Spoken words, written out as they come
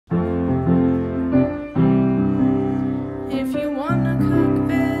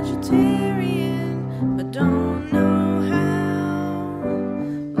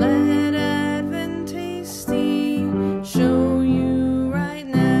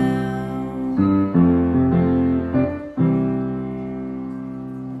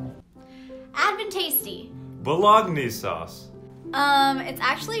Bolognese sauce. It's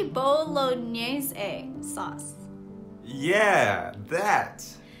actually Bolognese sauce. Yeah, that.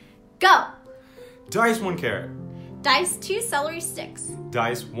 Go! Dice 1 carrot. Dice 2 celery sticks.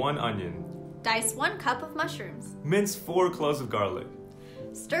 Dice 1 onion. Dice 1 cup of mushrooms. Mince 4 cloves of garlic.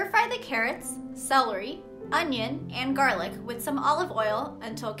 Stir fry the carrots, celery, onion, and garlic with some olive oil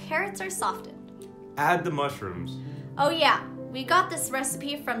until carrots are softened. Add the mushrooms. Oh yeah, we got this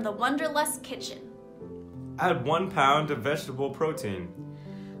recipe from the Wanderlust kitchen. Add 1 pound of vegetable protein.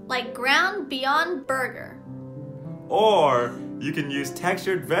 Like ground Beyond Burger. Or you can use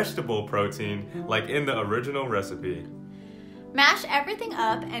textured vegetable protein like in the original recipe. Mash everything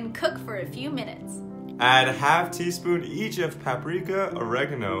up and cook for a few minutes. Add a half teaspoon each of paprika,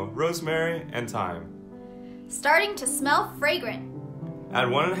 oregano, rosemary, and thyme. Starting to smell fragrant. Add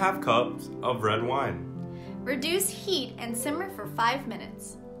 1.5 cups of red wine. Reduce heat and simmer for 5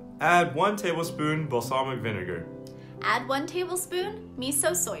 minutes. Add 1 tablespoon balsamic vinegar. Add 1 tablespoon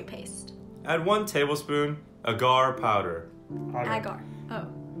miso soy paste. Add 1 tablespoon agar powder. Agar. Oh.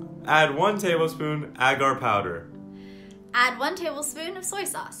 Add 1 tablespoon agar powder. Add 1 tablespoon of soy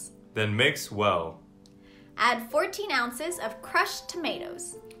sauce. Then mix well. Add 14 ounces of crushed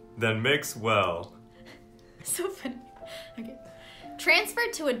tomatoes. Then mix well. So funny. Okay. Transfer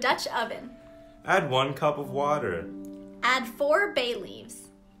to a Dutch oven. Add 1 cup of water. Add 4 bay leaves.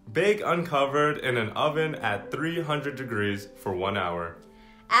 Bake uncovered in an oven at 300 degrees for 1 hour.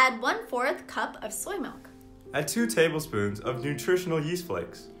 Add 1/4 cup of soy milk. Add 2 tablespoons of nutritional yeast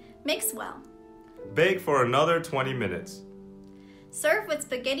flakes. Mix well. Bake for another 20 minutes. Serve with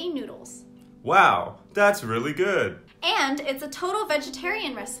spaghetti noodles. Wow, that's really good. And it's a total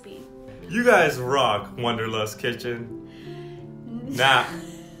vegetarian recipe. You guys rock, Wanderlust Kitchen. Now,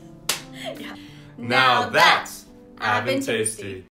 Yeah. now that's Adventasty.